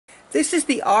This is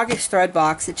the August thread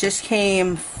box. It just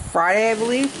came Friday, I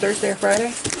believe. Thursday or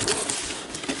Friday.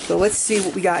 So let's see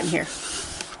what we got in here.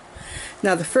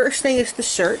 Now the first thing is the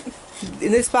shirt.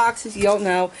 In this box, if you don't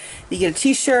know, you get a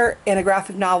t-shirt and a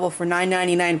graphic novel for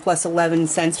 $9.99 plus 11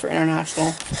 cents for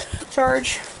international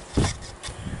charge.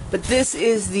 But this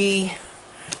is the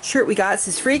shirt we got. It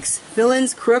says Freaks,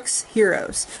 Villains, Crooks,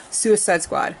 Heroes, Suicide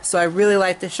Squad. So I really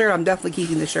like this shirt. I'm definitely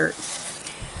keeping the shirt.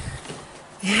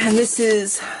 And this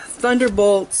is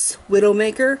Thunderbolt's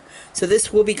Widowmaker. So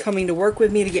this will be coming to work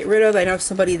with me to get rid of. I know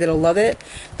somebody that'll love it.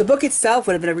 The book itself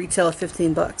would have been a retail of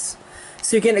 15 bucks.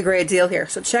 So you're getting a great deal here.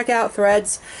 So check out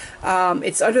Threads.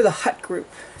 It's under the Hut Group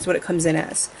is what it comes in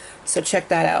as. So check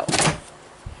that out.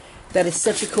 That is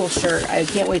such a cool shirt. I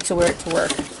can't wait to wear it to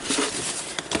work.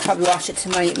 Probably wash it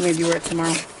tonight and maybe wear it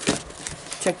tomorrow.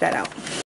 Check that out.